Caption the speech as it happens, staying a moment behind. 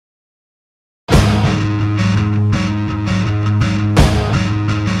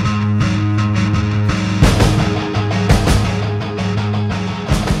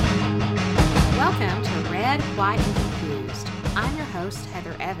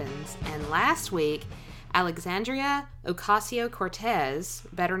Athens, and last week, Alexandria Ocasio-Cortez,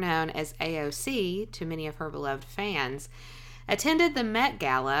 better known as AOC to many of her beloved fans, attended the Met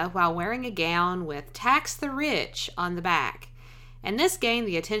Gala while wearing a gown with "Tax the Rich" on the back. And this gained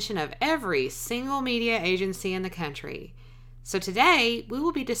the attention of every single media agency in the country. So today, we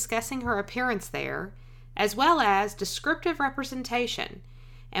will be discussing her appearance there, as well as descriptive representation,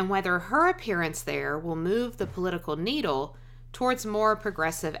 and whether her appearance there will move the political needle towards more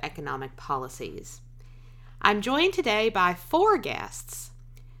progressive economic policies. I'm joined today by 4 guests.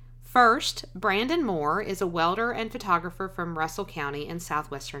 First, Brandon Moore is a welder and photographer from Russell County in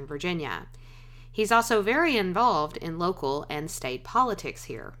southwestern Virginia. He's also very involved in local and state politics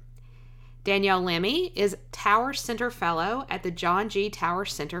here. Danielle Lemmy is Tower Center Fellow at the John G. Tower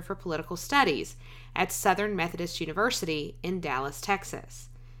Center for Political Studies at Southern Methodist University in Dallas, Texas.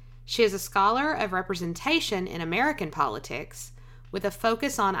 She is a scholar of representation in American politics with a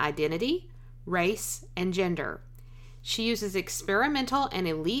focus on identity, race, and gender. She uses experimental and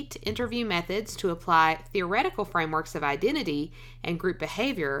elite interview methods to apply theoretical frameworks of identity and group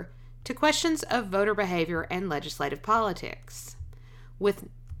behavior to questions of voter behavior and legislative politics. With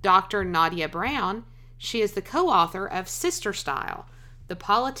Dr. Nadia Brown, she is the co-author of Sister Style, The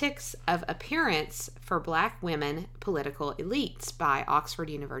Politics of Appearance for Black Women Political Elites by Oxford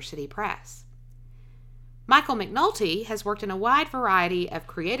University Press. Michael McNulty has worked in a wide variety of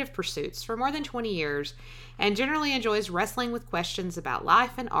creative pursuits for more than 20 years and generally enjoys wrestling with questions about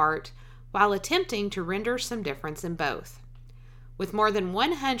life and art while attempting to render some difference in both. With more than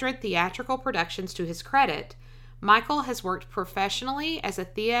 100 theatrical productions to his credit, Michael has worked professionally as a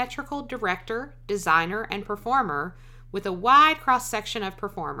theatrical director, designer, and performer with a wide cross-section of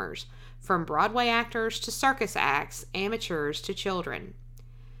performers, from Broadway actors to circus acts, amateurs to children.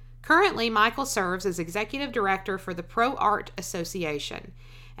 Currently, Michael serves as executive director for the Pro Art Association,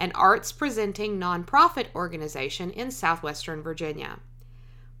 an arts-presenting nonprofit organization in southwestern Virginia.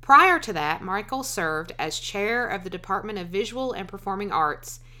 Prior to that, Michael served as chair of the Department of Visual and Performing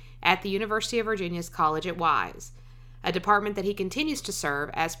Arts at the University of Virginia's College at Wise, a department that he continues to serve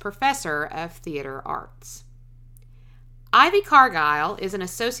as professor of theater arts. Ivy Cargile is an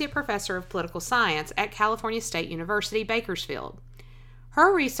associate professor of political science at California State University, Bakersfield.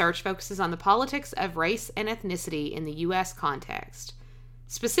 Her research focuses on the politics of race and ethnicity in the U.S. context.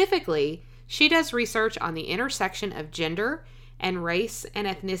 Specifically, she does research on the intersection of gender and race and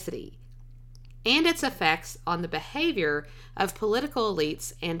ethnicity, and its effects on the behavior of political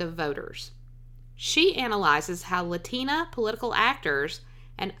elites and of voters. She analyzes how Latina political actors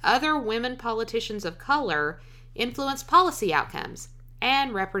and other women politicians of color influence policy outcomes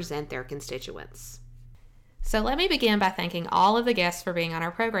and represent their constituents. So let me begin by thanking all of the guests for being on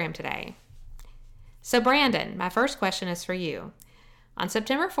our program today. So Brandon, my first question is for you. On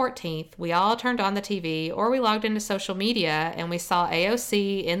September 14th, we all turned on the TV or we logged into social media and we saw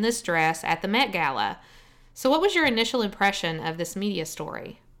AOC in this dress at the Met Gala. So what was your initial impression of this media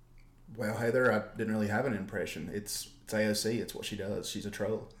story? Well, Heather, I didn't really have an impression. It's AOC. It's what she does. She's a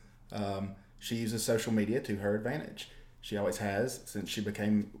troll. She uses social media to her advantage. She always has since she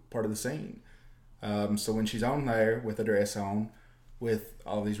became part of the scene. So when she's on there with a dress on, with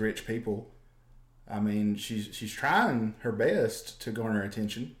all these rich people, I mean, she's trying her best to garner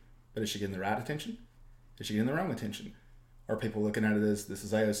attention, but is she getting the right attention? Is she getting the wrong attention? Are people looking at it as this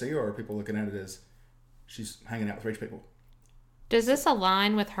is AOC, or are people looking at it as she's hanging out with rich people? Does this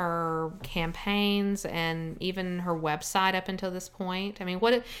align with her campaigns and even her website up until this point? I mean,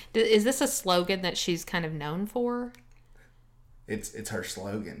 what is this a slogan that she's kind of known for? It's her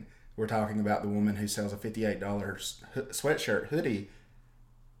slogan. We're talking about the woman who sells a $58 sweatshirt hoodie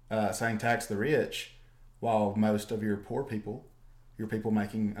saying tax the rich, while most of your poor people, your people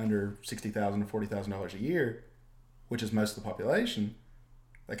making under $60,000 to $40,000 a year, which is most of the population,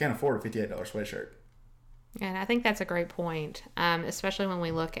 they can't afford a $58 sweatshirt. And I think that's a great point, especially when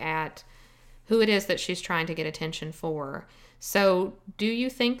we look at who it is that she's trying to get attention for. So do you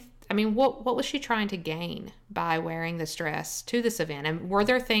think, I mean, what was she trying to gain by wearing this dress to this event? And were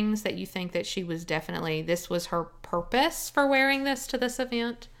there things that you think that she was definitely, this was her purpose for wearing this to this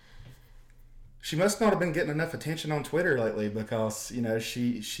event? She must not have been getting enough attention on Twitter lately because, you know,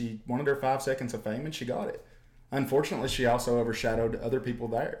 she wanted her 5 seconds of fame and she got it. Unfortunately, she also overshadowed other people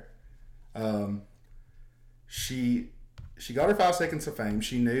there. She got her 5 seconds of fame.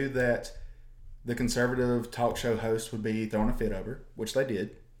 She knew that the conservative talk show host would be throwing a fit over, which they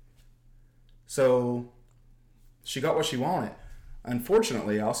did. So she got what she wanted.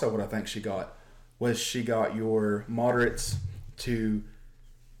 Unfortunately, also what I think she got was she got your moderates to,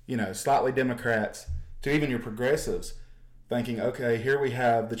 you know, slightly Democrats to even your progressives thinking, okay, here we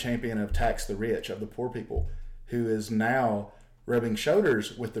have the champion of tax the rich, of the poor people, who is now rubbing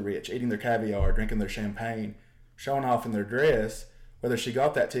shoulders with the rich, eating their caviar, drinking their champagne, showing off in their dress. Whether she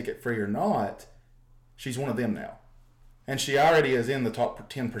got that ticket free or not, she's one of them now. And she already is in the top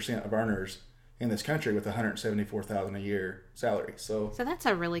 10% of earners in this country with $174,000 a year salary. So that's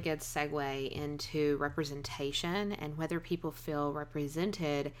a really good segue into representation and whether people feel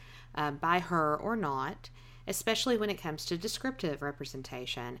represented by her or not, especially when it comes to descriptive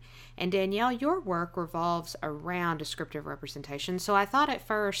representation. And Danielle, your work revolves around descriptive representation. So I thought at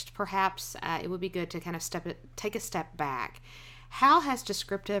first perhaps it would be good to kind of take a step back. How has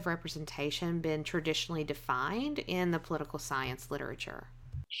descriptive representation been traditionally defined in the political science literature?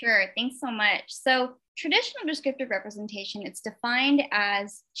 Sure, thanks so much. So traditional descriptive representation, it's defined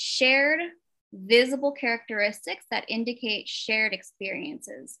as shared visible characteristics that indicate shared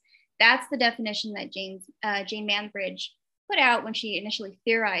experiences. That's the definition that Jane Manbridge put out when she initially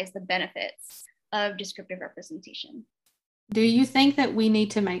theorized the benefits of descriptive representation. Do you think that we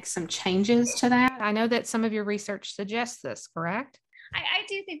need to make some changes to that? I know that some of your research suggests this, correct? I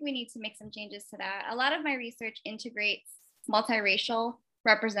do think we need to make some changes to that. A lot of my research integrates multiracial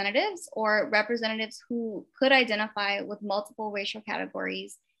representatives or representatives who could identify with multiple racial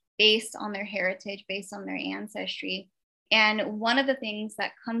categories based on their heritage, based on their ancestry. And one of the things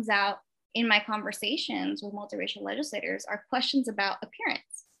that comes out in my conversations with multiracial legislators are questions about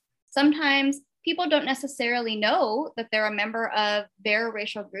appearance. Sometimes people don't necessarily know that they're a member of their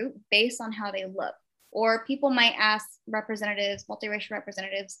racial group based on how they look. Or people might ask representatives, multiracial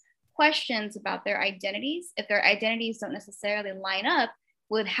representatives, questions about their identities if their identities don't necessarily line up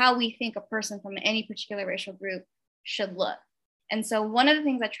with how we think a person from any particular racial group should look. And so one of the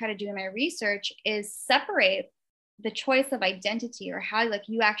things I try to do in my research is separate the choice of identity or how like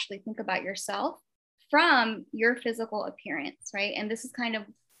you actually think about yourself from your physical appearance, right? And this is kind of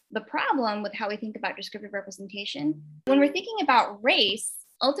the problem with how we think about descriptive representation. When we're thinking about race,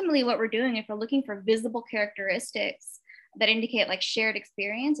 ultimately what we're doing if we're looking for visible characteristics that indicate like shared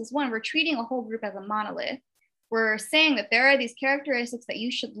experience is one, we're treating a whole group as a monolith. We're saying that there are these characteristics that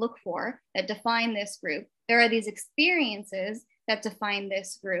you should look for that define this group. There are these experiences that define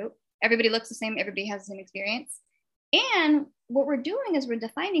this group. Everybody looks the same, everybody has the same experience. And what we're doing is we're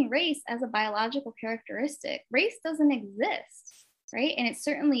defining race as a biological characteristic. Race doesn't exist, right? And it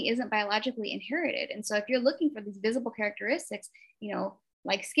certainly isn't biologically inherited. And so if you're looking for these visible characteristics,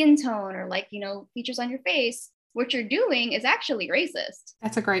 like skin tone or like, features on your face, what you're doing is actually racist.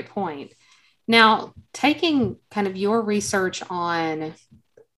 That's a great point. Now, taking kind of your research on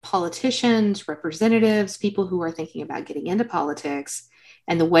politicians, representatives, people who are thinking about getting into politics,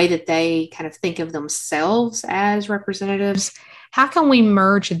 and the way that they kind of think of themselves as representatives, how can we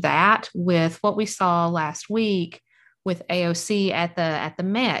merge that with what we saw last week with AOC at the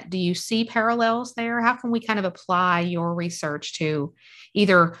Met? Do you see parallels there? How can we kind of apply your research to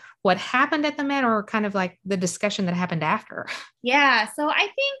either what happened at the Met or kind of like the discussion that happened after? Yeah, so I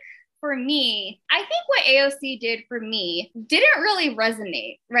think for me, what AOC did for me didn't really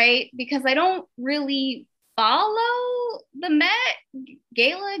resonate, right? Because I don't really follow the Met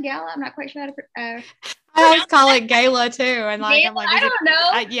Gala. I'm not quite sure how to. I always call it Gala too, and like Gala, I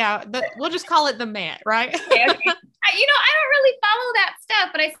don't know. We'll just call it the Met, right? Okay. I don't really follow that stuff,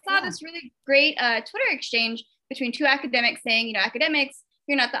 but I saw this really great Twitter exchange between two academics saying, academics,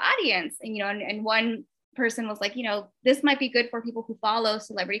 you're not the audience, and one person was like, this might be good for people who follow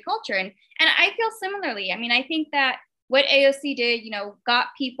celebrity culture, and I feel similarly. I mean, I think that what AOC did, got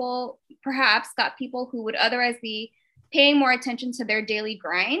people who would otherwise be paying more attention to their daily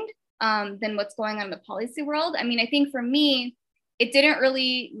grind than what's going on in the policy world. I mean, I think for me, it didn't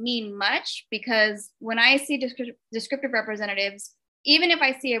really mean much because when I see descriptive representatives, even if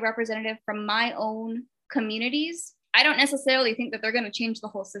I see a representative from my own communities, I don't necessarily think that they're going to change the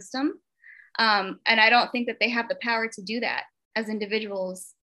whole system. And I don't think that they have the power to do that as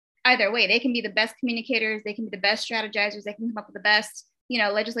individuals. Either way, they can be the best communicators, they can be the best strategizers, they can come up with the best,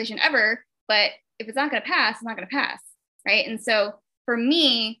 legislation ever. But if it's not going to pass, it's not going to pass, right? And so for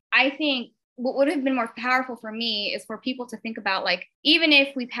me, I think what would have been more powerful for me is for people to think about, like, even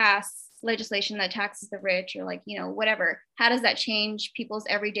if we pass legislation that taxes the rich or like, whatever, how does that change people's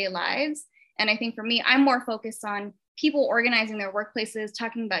everyday lives? And I think for me, I'm more focused on people organizing their workplaces,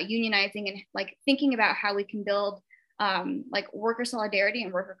 talking about unionizing and like thinking about how we can build like worker solidarity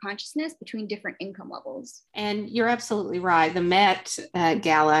and worker consciousness between different income levels. And you're absolutely right. The Met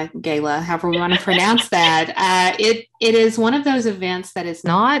Gala, however we want to pronounce that, it is one of those events that is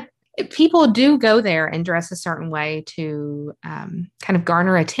not people do go there and dress a certain way to kind of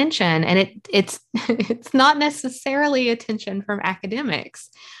garner attention, and it's it's not necessarily attention from academics.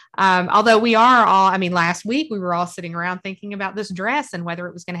 Although we are all, I mean, last week we were all sitting around thinking about this dress and whether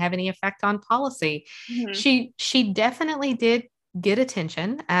it was going to have any effect on policy. She definitely did get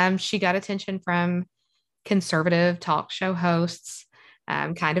attention. She got attention from conservative talk show hosts.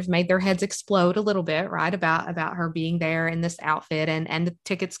 Kind of made their heads explode a little bit, right, about her being there in this outfit, and the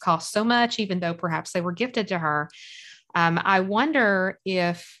tickets cost so much, even though perhaps they were gifted to her. I wonder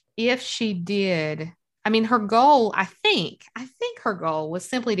if she did. I mean, her goal, I think her goal was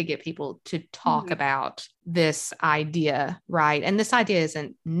simply to get people to talk about this idea, right? And this idea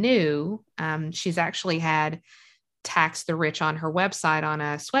isn't new. She's actually had tax the rich on her website on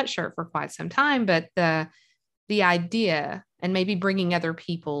a sweatshirt for quite some time, but the idea and maybe bringing other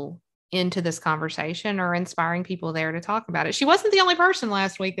people into this conversation or inspiring people there to talk about it. She wasn't the only person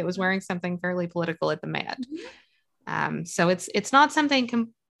last week that was wearing something fairly political at the Met. So it's not something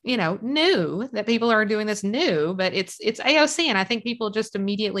new that people are doing this new, but it's AOC. And I think people just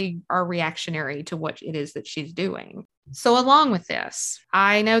immediately are reactionary to what it is that she's doing. So along with this,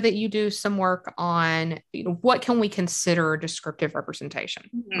 I know that you do some work on what can we consider descriptive representation,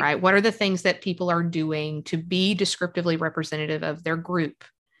 right? What are the things that people are doing to be descriptively representative of their group,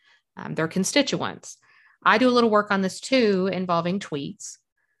 their constituents? I do a little work on this too, involving tweets.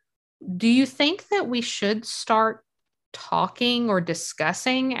 Do you think that we should start talking or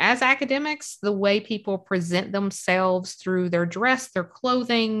discussing as academics the way people present themselves through their dress, their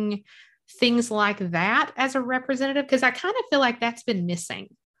clothing, things like that as a representative? Because I kind of feel like that's been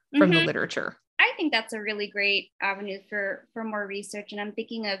missing from the literature. I think that's a really great avenue for more research. And I'm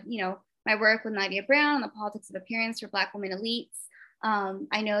thinking of, my work with Nadia Brown on the politics of appearance for Black women elites.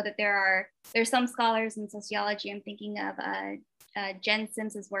 I know that there's some scholars in sociology. I'm thinking of Jen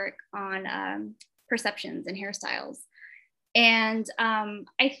Sims's work on perceptions and hairstyles. And I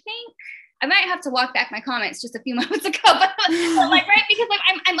think I might have to walk back my comments just a few moments ago, but right, because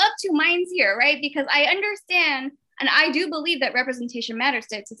I'm of two minds here, right? Because I understand, and I do believe that representation matters.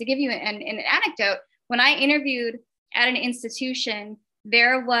 To give you an anecdote, when I interviewed at an institution,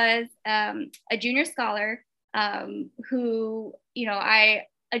 there was a junior scholar who,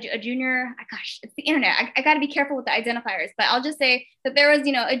 a junior, gosh, it's the internet. I got to be careful with the identifiers, but I'll just say that there was,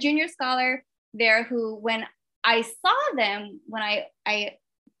 a junior scholar there who, when I saw them, when I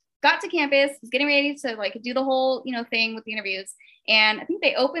got to campus, was getting ready to do the whole, thing with the interviews. And I think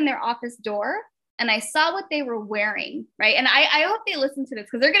they opened their office door and I saw what they were wearing, right? And I hope they listen to this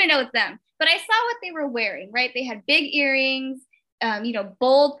because they're going to know it's them. But I saw what they were wearing, right? They had big earrings,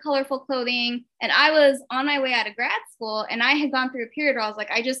 bold, colorful clothing. And I was on my way out of grad school and I had gone through a period where I was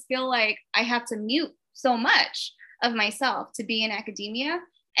like, I just feel like I have to mute so much of myself to be in academia.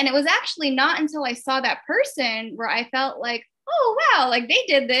 And it was actually not until I saw that person where I felt like, oh, wow, they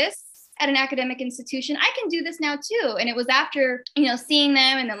did this at an academic institution. I can do this now too. And it was after, seeing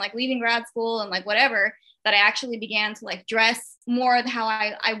them and then leaving grad school and whatever, that I actually began to dress more of how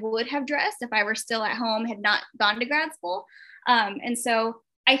I would have dressed if I were still at home, had not gone to grad school. And so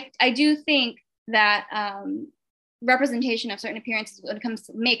I do think that representation of certain appearances when it comes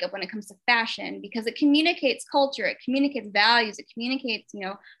to makeup, when it comes to fashion, because it communicates culture, it communicates values, it communicates,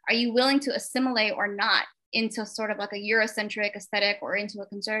 are you willing to assimilate or not into sort of a Eurocentric aesthetic or into a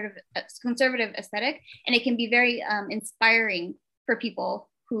conservative aesthetic. And it can be very inspiring for people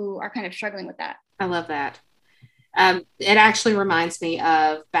who are kind of struggling with that. I love that. It actually reminds me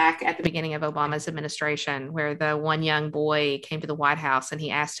of back at the beginning of Obama's administration, where the one young boy came to the White House and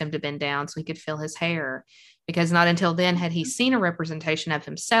he asked him to bend down so he could feel his hair, because not until then had he seen a representation of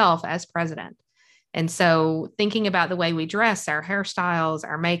himself as president. And so thinking about the way we dress, our hairstyles,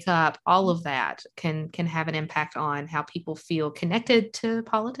 our makeup, all of that can have an impact on how people feel connected to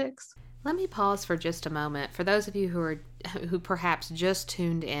politics. Let me pause for just a moment. For those of you who perhaps just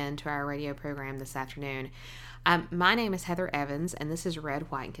tuned in to our radio program this afternoon, my name is Heather Evans, and this is Red,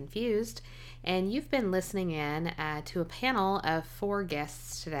 White, and Confused. And you've been listening in to a panel of 4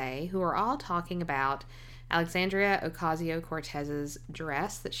 guests today who are all talking about Alexandria Ocasio-Cortez's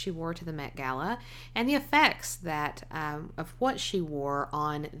dress that she wore to the Met Gala and the effects that of what she wore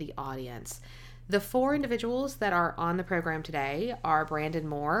on the audience. The 4 individuals that are on the program today are Brandon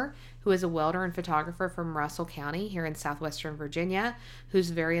Moore, who is a welder and photographer from Russell County here in southwestern Virginia, who's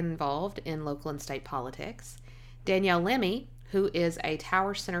very involved in local and state politics. Danielle Lemmy, who is a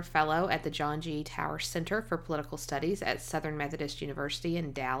Tower Center Fellow at the John G. Tower Center for Political Studies at Southern Methodist University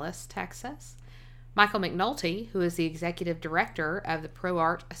in Dallas, Texas. Michael McNulty, who is the Executive Director of the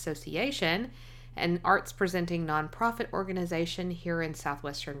ProArt Association, an arts presenting nonprofit organization here in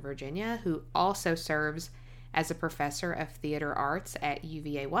Southwestern Virginia, who also serves as a professor of theater arts at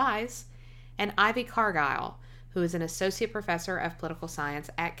UVA Wise, and Ivy Cargile, who is an associate professor of political science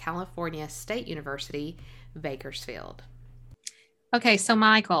at California State University, Bakersfield. Okay, so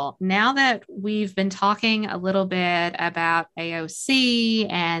Michael, now that we've been talking a little bit about AOC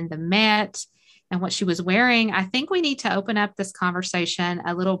and the Met and what she was wearing, I think we need to open up this conversation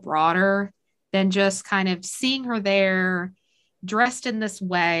a little broader than just kind of seeing her there dressed in this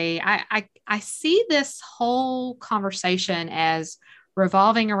way. I see this whole conversation as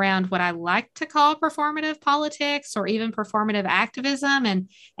revolving around what I like to call performative politics or even performative activism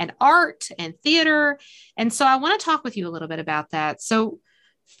and art and theater. And so I want to talk with you a little bit about that. So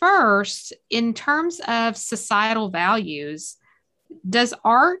first, in terms of societal values, does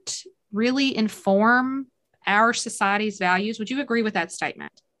art really inform our society's values? Would you agree with that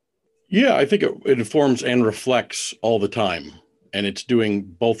statement? Yeah, I think it informs and reflects all the time. And it's doing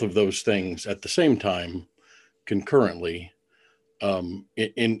both of those things at the same time, concurrently.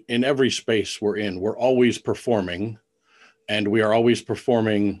 In every space we're in, we're always performing, and we are always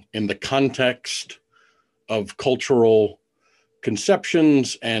performing in the context of cultural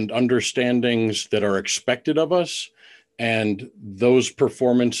conceptions and understandings that are expected of us. And those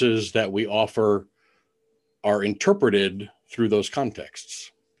performances that we offer are interpreted through those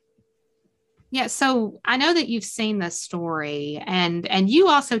contexts. Yeah, so I know that you've seen this story, and you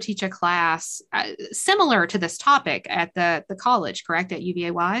also teach a class similar to this topic at the college, correct, at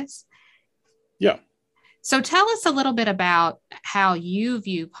UVA Wise? Yeah. So tell us a little bit about how you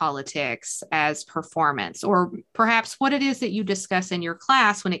view politics as performance, or perhaps what it is that you discuss in your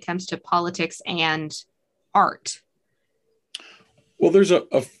class when it comes to politics and art. Well, there's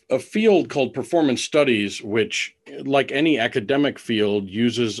a field called performance studies, which, like any academic field,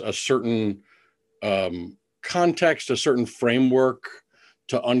 uses a certain context, a certain framework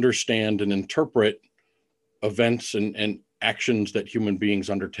to understand and interpret events and actions that human beings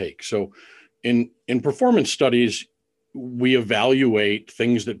undertake. So in performance studies, we evaluate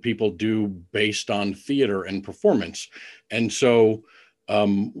things that people do based on theater and performance. And so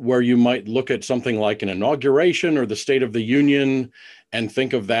where you might look at something like an inauguration or the State of the Union and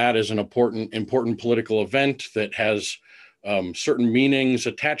think of that as an important political event that has certain meanings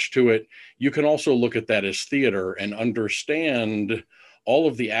attached to it, you can also look at that as theater and understand all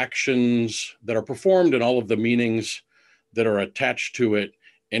of the actions that are performed and all of the meanings that are attached to it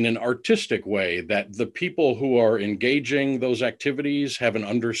in an artistic way, that the people who are engaging those activities have an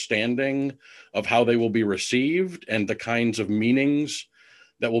understanding of how they will be received and the kinds of meanings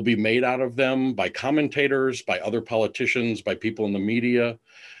that will be made out of them by commentators, by other politicians, by people in the media.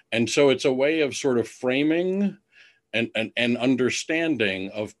 And so it's a way of sort of framing and understanding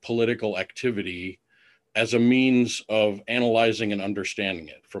of political activity as a means of analyzing and understanding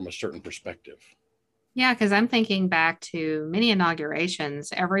it from a certain perspective. Yeah, because I'm thinking back to many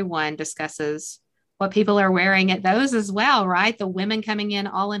inaugurations. Everyone discusses what people are wearing at those as well, right? The women coming in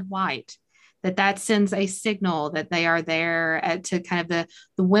all in white, that sends a signal that they are there to kind of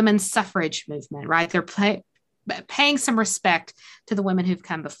the women's suffrage movement, right? They're paying some respect to the women who've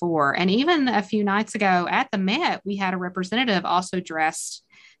come before. And even a few nights ago at the Met, we had a representative also dressed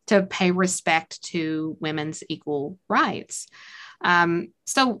to pay respect to women's equal rights.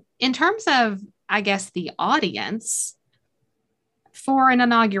 So in terms of, I guess, the audience for an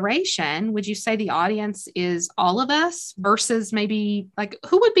inauguration, would you say the audience is all of us versus maybe like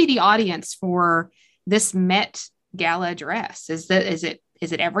who would be the audience for this Met Gala dress? Is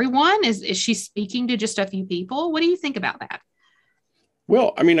it everyone? Is she speaking to just a few people? What do you think about that?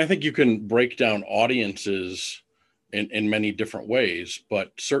 Well, I mean, I think you can break down audiences in many different ways,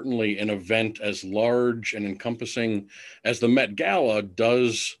 but certainly an event as large and encompassing as the Met Gala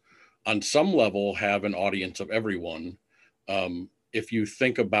does on some level have an audience of everyone. If you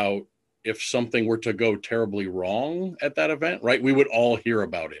think about if something were to go terribly wrong at that event, right, we would all hear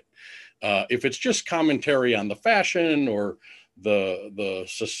about it. If it's just commentary on the fashion or the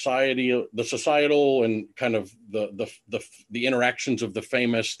societal and kind of the interactions of the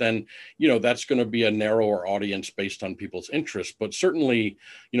famous, then that's going to be a narrower audience based on people's interests. But certainly,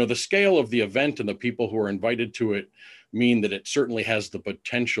 the scale of the event and the people who are invited to it mean that it certainly has the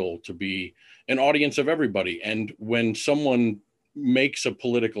potential to be an audience of everybody. And when someone makes a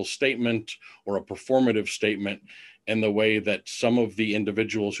political statement or a performative statement in the way that some of the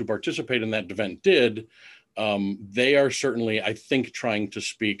individuals who participate in that event did, they are certainly, I think, trying to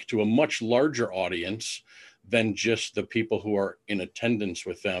speak to a much larger audience than just the people who are in attendance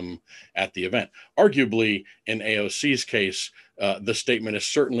with them at the event. Arguably, in AOC's case, the statement is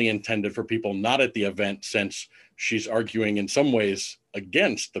certainly intended for people not at the event, since she's arguing in some ways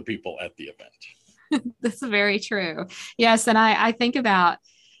against the people at the event. That's very true. Yes. And I think about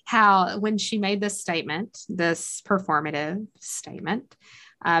how when she made this statement, this performative statement,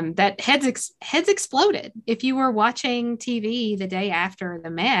 that heads exploded. If you were watching TV the day after the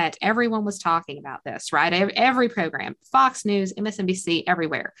Met, everyone was talking about this, right? Every program, Fox News, MSNBC,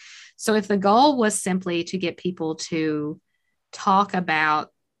 everywhere. So if the goal was simply to get people to talk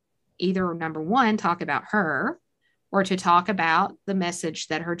about either, number one, talk about her, or to talk about the message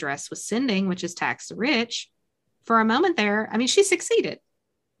that her dress was sending, which is tax the rich, for a moment there, I mean, she succeeded,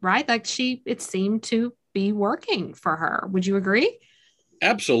 right? Like it seemed to be working for her. Would you agree?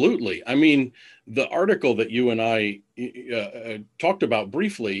 Absolutely. I mean, the article that you and I talked about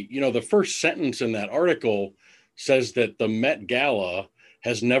briefly, the first sentence in that article says that the Met Gala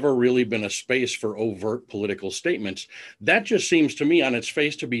has never really been a space for overt political statements. That just seems to me on its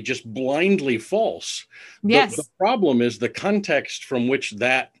face to be just blindly false. Yes. The problem is the context from which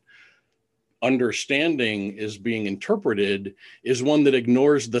that understanding is being interpreted is one that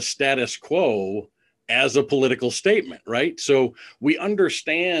ignores the status quo as a political statement, right? So we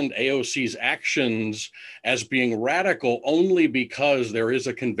understand AOC's actions as being radical only because there is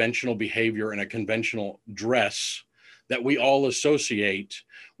a conventional behavior and a conventional dress that we all associate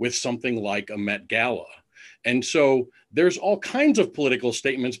with something like a Met Gala. And so there's all kinds of political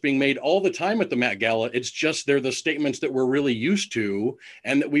statements being made all the time at the Met Gala. It's just they're the statements that we're really used to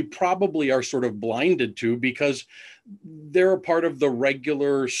and that we probably are sort of blinded to because they're a part of the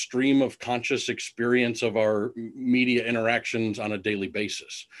regular stream of conscious experience of our media interactions on a daily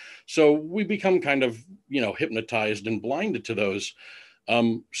basis. So we become kind of, hypnotized and blinded to those.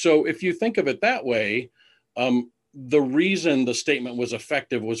 So if you think of it that way, the reason the statement was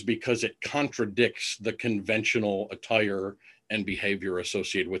effective was because it contradicts the conventional attire and behavior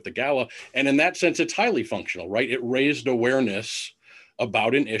associated with the gala. And in that sense, it's highly functional, right? It raised awareness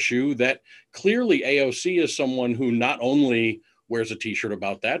about an issue that clearly AOC is someone who not only wears a t-shirt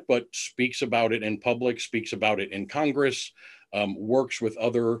about that, but speaks about it in public, speaks about it in Congress, works with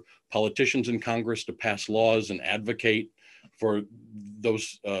other politicians in Congress to pass laws and advocate for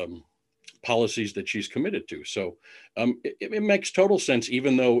those policies that she's committed to. So it makes total sense,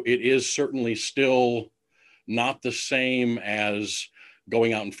 even though it is certainly still not the same as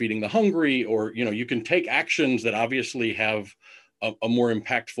going out and feeding the hungry, or, you can take actions that obviously have a more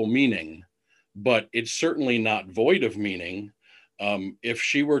impactful meaning, but it's certainly not void of meaning. If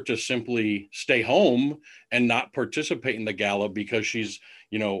she were to simply stay home and not participate in the gala because she's,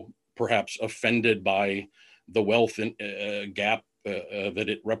 perhaps offended by the wealth gap that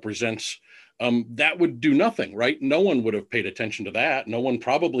it represents, that would do nothing, right? No one would have paid attention to that. No one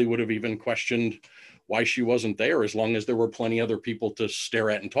probably would have even questioned why she wasn't there, as long as there were plenty other people to stare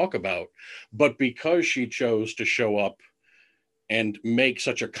at and talk about. But because she chose to show up and make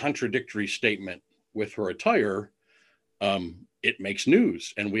such a contradictory statement with her attire, it makes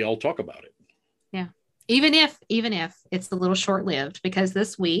news and we all talk about it. Yeah. Even if it's a little short-lived, because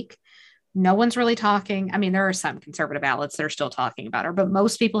this week, no one's really talking. I mean, there are some conservative outlets that are still talking about her, but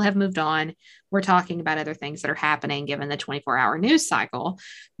most people have moved on. We're talking about other things that are happening given the 24-hour news cycle.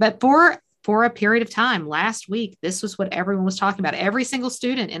 But for a period of time last week, this was what everyone was talking about. Every single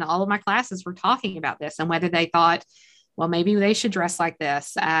student in all of my classes were talking about this and whether they thought, well, maybe they should dress like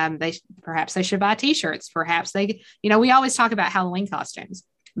this. Perhaps they should buy t-shirts. Perhaps we always talk about Halloween costumes.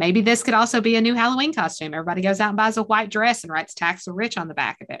 Maybe this could also be a new Halloween costume. Everybody goes out and buys a white dress and writes tax the rich on the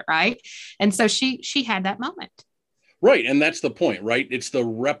back of it, right? And so she had that moment. Right. And that's the point, right? It's the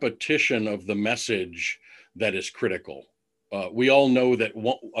repetition of the message that is critical. We all know that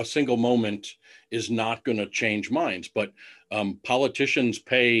a single moment is not going to change minds, but politicians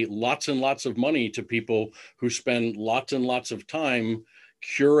pay lots and lots of money to people who spend lots and lots of time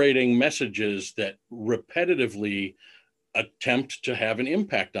curating messages that repetitively attempt to have an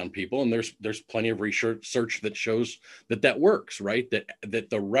impact on people. And there's plenty of research that shows that works, right? That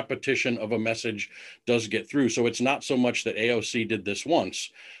the repetition of a message does get through. So it's not so much that AOC did this once,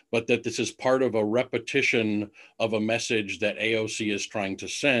 but that this is part of a repetition of a message that AOC is trying to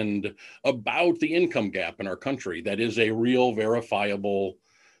send about the income gap in our country. That is a real verifiable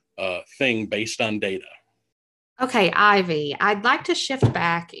thing based on data. Okay, Ivy, I'd like to shift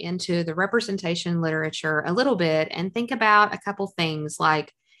back into the representation literature a little bit and think about a couple things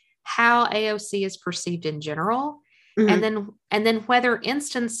like how AOC is perceived in general, Mm-hmm. and then whether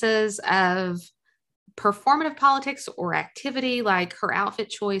instances of performative politics or activity like her outfit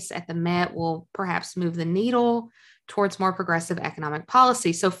choice at the Met will perhaps move the needle towards more progressive economic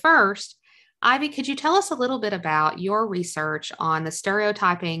policy. So first, Ivy, could you tell us a little bit about your research on the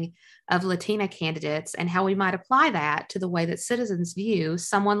stereotyping of Latina candidates and how we might apply that to the way that citizens view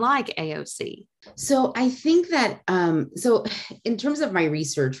someone like AOC? So I think that, so in terms of my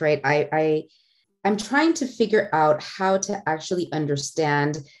research, right, I'm trying to figure out how to actually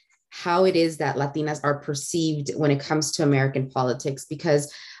understand how it is that Latinas are perceived when it comes to American politics,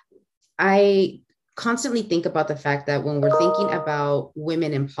 because I constantly think about the fact that when we're thinking about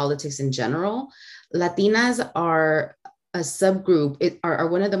women in politics in general, Latinas are a subgroup, are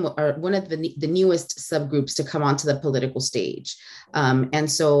one of the newest subgroups to come onto the political stage.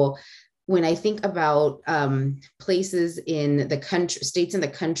 And so when I think about places in the country, states in the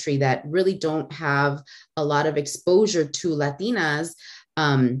country that really don't have a lot of exposure to Latinas,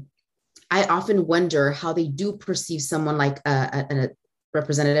 I often wonder how they do perceive someone like a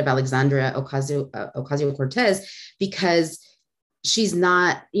Representative Alexandria Ocasio-Cortez, because she's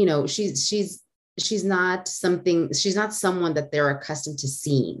not, she's not someone that they're accustomed to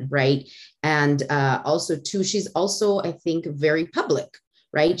seeing, right? And also too, she's also, I think, very public,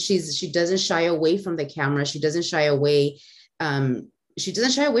 right? She doesn't shy away from the camera. She doesn't shy away. She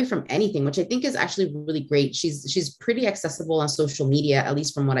doesn't shy away from anything, which I think is actually really great. She's pretty accessible on social media, at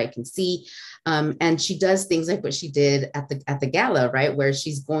least from what I can see. And she does things like what she did at the gala, right? Where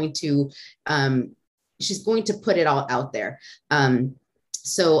she's going to put it all out there.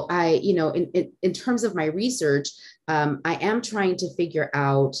 So I, in terms of my research, I am trying to figure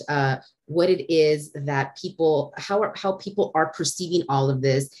out what it is that how people are perceiving all of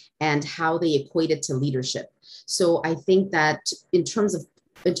this and how they equate it to leadership. So I think that in terms of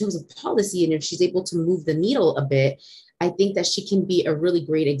policy, and if she's able to move the needle a bit, I think that she can be a really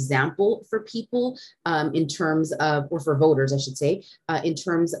great example for people in terms of, or for voters, I should say, in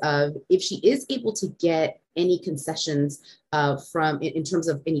terms of if she is able to get any concessions in terms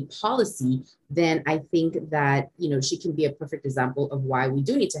of any policy, then I think that, she can be a perfect example of why we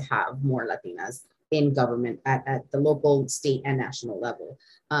do need to have more Latinas in government at the local, state, and national level.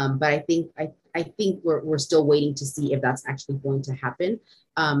 But I think we're still waiting to see if that's actually going to happen.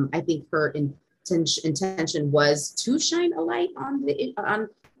 I think her intention was to shine a light on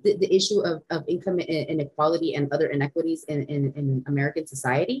the issue of income inequality and other inequities in American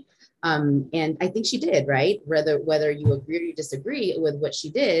society. And I think she did, right? Whether you agree or you disagree with what she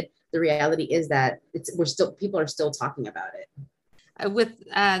did, the reality is that people are still talking about it. With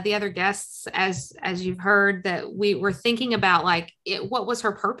the other guests, as you've heard, that we were thinking about what was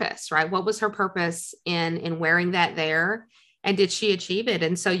her purpose, right? What was her purpose in wearing that there? And did she achieve it?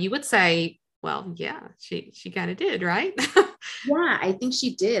 And so you would say, well, yeah, she kind of did, right? Yeah, I think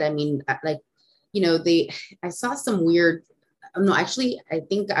she did. I mean, I saw some weird, no, actually, I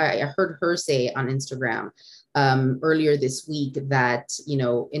think I heard her say on Instagram earlier this week that,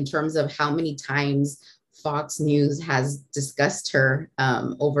 in terms of how many times Fox News has discussed her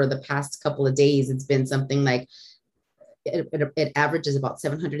over the past couple of days, it's been something like it averages about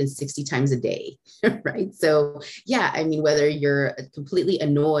 760 times a day, right? So yeah, I mean, whether you're completely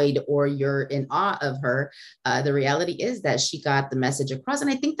annoyed or you're in awe of her, the reality is that she got the message across.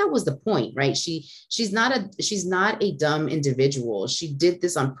 And I think that was the point, right? She's not a dumb individual. She did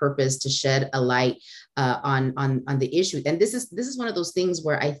this on purpose to shed a light on the issue. And this is one of those things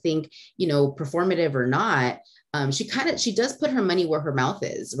where I think, performative or not, she does put her money where her mouth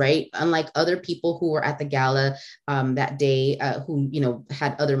is, right? Unlike other people who were at the gala that day, who,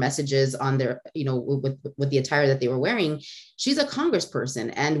 had other messages on their, with the attire that they were wearing. She's a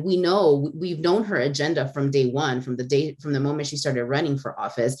congressperson, and we've known her agenda from day one, from the moment she started running for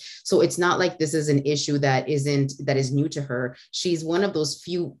office. So it's not like this is an issue that is new to her. She's one of those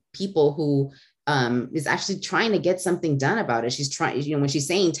few people who is actually trying to get something done about it. She's trying, when she's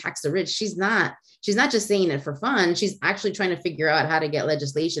saying tax the rich, she's not just saying it for fun. She's actually trying to figure out how to get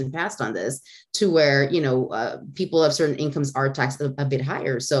legislation passed on this to where, people of certain incomes are taxed a bit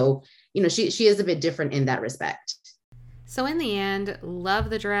higher. So, she is a bit different in that respect. So in the end, love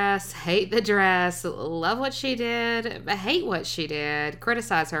the dress, hate the dress, love what she did, hate what she did,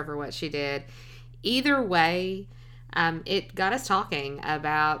 criticize her for what she did. Either way, it got us talking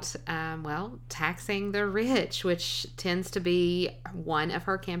about, taxing the rich, which tends to be one of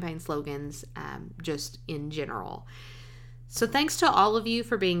her campaign slogans, just in general. So thanks to all of you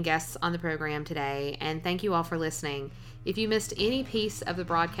for being guests on the program today, and thank you all for listening. If you missed any piece of the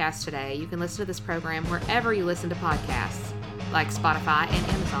broadcast today, you can listen to this program wherever you listen to podcasts, like Spotify and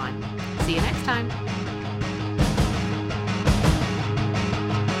Amazon. See you next time.